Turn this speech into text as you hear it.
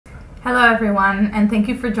Hello everyone, and thank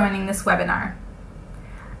you for joining this webinar.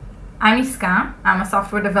 I'm Iska, I'm a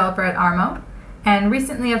software developer at Armo, and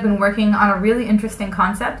recently I've been working on a really interesting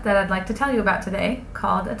concept that I'd like to tell you about today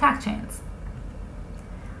called attack chains.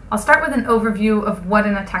 I'll start with an overview of what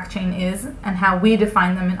an attack chain is and how we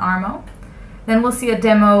define them in Armo. Then we'll see a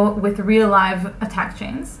demo with real live attack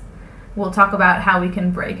chains. We'll talk about how we can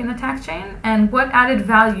break an attack chain and what added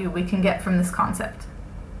value we can get from this concept.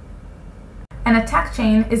 An attack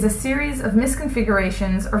chain is a series of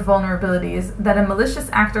misconfigurations or vulnerabilities that a malicious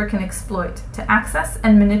actor can exploit to access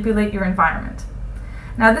and manipulate your environment.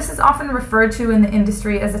 Now, this is often referred to in the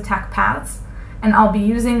industry as attack paths, and I'll be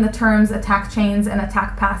using the terms attack chains and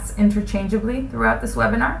attack paths interchangeably throughout this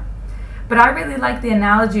webinar. But I really like the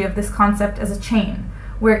analogy of this concept as a chain,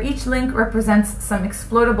 where each link represents some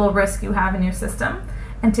exploitable risk you have in your system,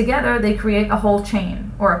 and together they create a whole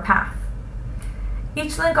chain, or a path.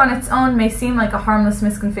 Each link on its own may seem like a harmless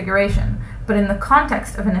misconfiguration, but in the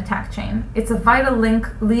context of an attack chain, it's a vital link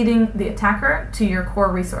leading the attacker to your core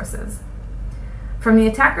resources. From the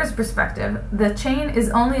attacker's perspective, the chain is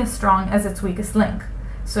only as strong as its weakest link.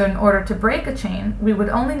 So in order to break a chain, we would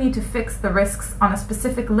only need to fix the risks on a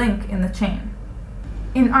specific link in the chain.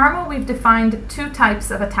 In Armo, we've defined two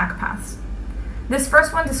types of attack paths. This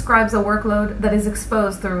first one describes a workload that is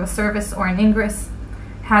exposed through a service or an ingress,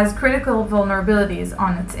 has critical vulnerabilities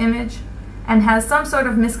on its image, and has some sort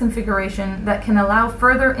of misconfiguration that can allow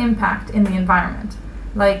further impact in the environment,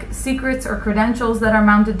 like secrets or credentials that are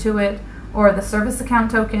mounted to it, or the service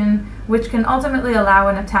account token, which can ultimately allow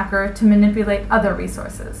an attacker to manipulate other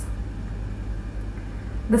resources.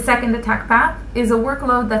 The second attack path is a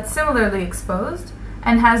workload that's similarly exposed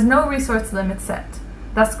and has no resource limit set,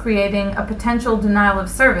 thus creating a potential denial of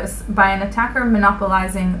service by an attacker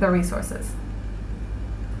monopolizing the resources.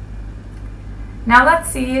 Now let's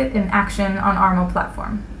see it in action on Armo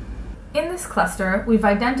platform. In this cluster, we've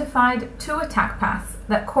identified two attack paths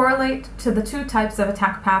that correlate to the two types of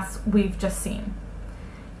attack paths we've just seen.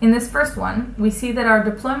 In this first one, we see that our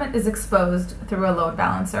deployment is exposed through a load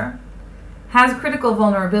balancer, has critical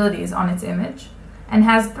vulnerabilities on its image, and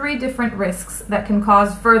has three different risks that can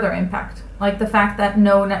cause further impact, like the fact that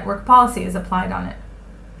no network policy is applied on it.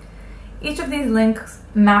 Each of these links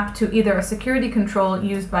map to either a security control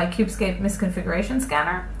used by Kubescape Misconfiguration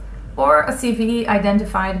Scanner or a CVE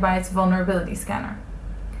identified by its vulnerability scanner.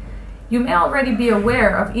 You may already be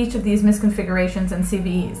aware of each of these misconfigurations and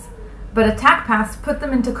CVEs, but attack paths put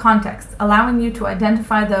them into context, allowing you to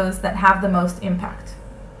identify those that have the most impact.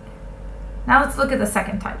 Now let's look at the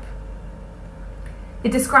second type.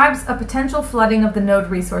 It describes a potential flooding of the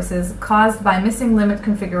node resources caused by missing limit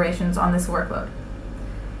configurations on this workload.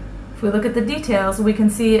 If we look at the details, we can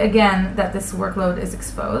see again that this workload is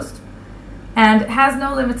exposed and has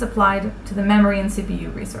no limits applied to the memory and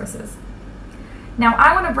CPU resources. Now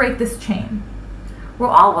I want to break this chain. We're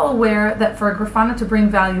all well aware that for a Grafana to bring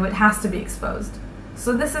value, it has to be exposed.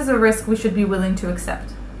 So this is a risk we should be willing to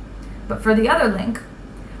accept. But for the other link,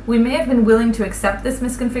 we may have been willing to accept this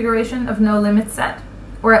misconfiguration of no limit set,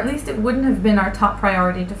 or at least it wouldn't have been our top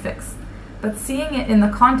priority to fix. But seeing it in the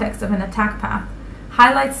context of an attack path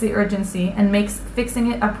highlights the urgency and makes fixing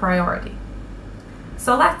it a priority.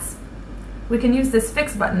 So we can use this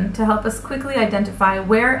fix button to help us quickly identify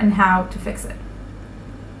where and how to fix it.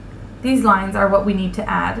 These lines are what we need to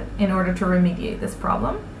add in order to remediate this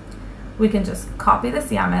problem. We can just copy this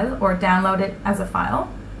YAML or download it as a file.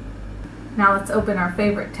 Now let's open our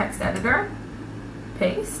favorite text editor,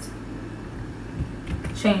 paste,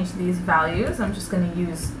 change these values. I'm just going to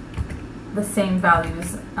use the same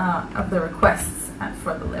values of the requests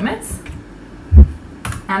for the limits,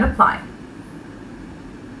 and apply.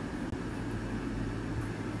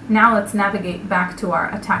 Now let's navigate back to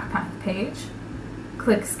our attack path page,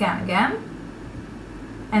 click Scan Again,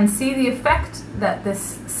 and see the effect that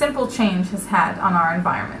this simple change has had on our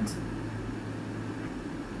environment.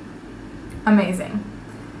 Amazing.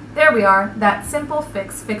 There we are, that simple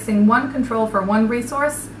fix, fixing one control for one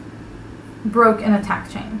resource, broke an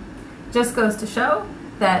attack chain. Just goes to show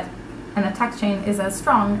that an attack chain is as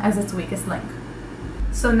strong as its weakest link.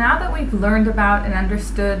 So now that we've learned about and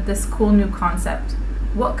understood this cool new concept,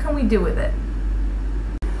 what can we do with it?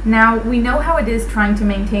 Now, we know how it is trying to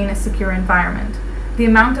maintain a secure environment. The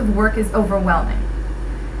amount of work is overwhelming.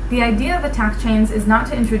 The idea of attack chains is not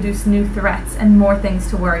to introduce new threats and more things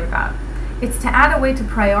to worry about. It's to add a way to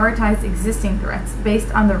prioritize existing threats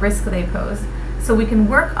based on the risk they pose, so we can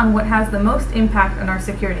work on what has the most impact on our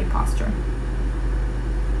security posture.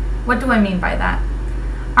 What do I mean by that?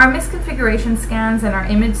 Our misconfiguration scans and our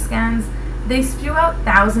image scans, they spew out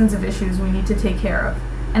thousands of issues we need to take care of,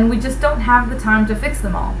 and we just don't have the time to fix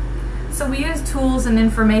them all. So we use tools and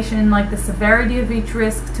information like the severity of each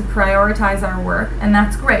risk to prioritize our work, and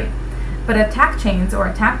that's great. But attack chains or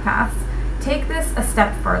attack paths take this a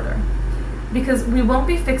step further, because we won't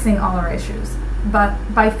be fixing all our issues, but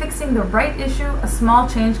by fixing the right issue, a small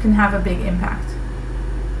change can have a big impact.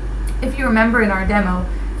 If you remember in our demo,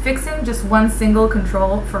 fixing just one single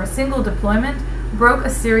control for a single deployment broke a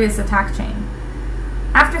serious attack chain.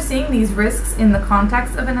 After seeing these risks in the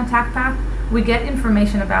context of an attack path, we get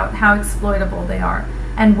information about how exploitable they are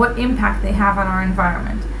and what impact they have on our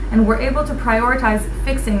environment, and we're able to prioritize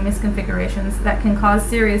fixing misconfigurations that can cause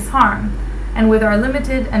serious harm, and with our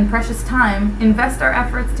limited and precious time, invest our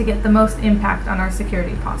efforts to get the most impact on our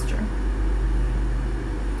security posture.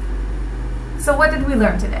 So what did we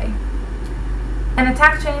learn today? An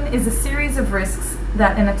attack chain is a series of risks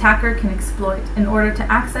that an attacker can exploit in order to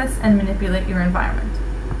access and manipulate your environment.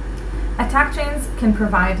 Attack chains can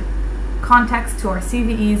provide context to our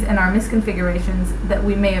CVEs and our misconfigurations that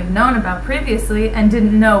we may have known about previously and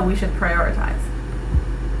didn't know we should prioritize.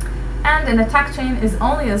 And an attack chain is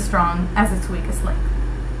only as strong as its weakest link.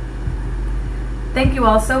 Thank you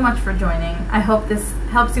all so much for joining. I hope this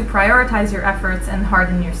helps you prioritize your efforts and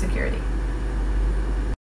harden your security.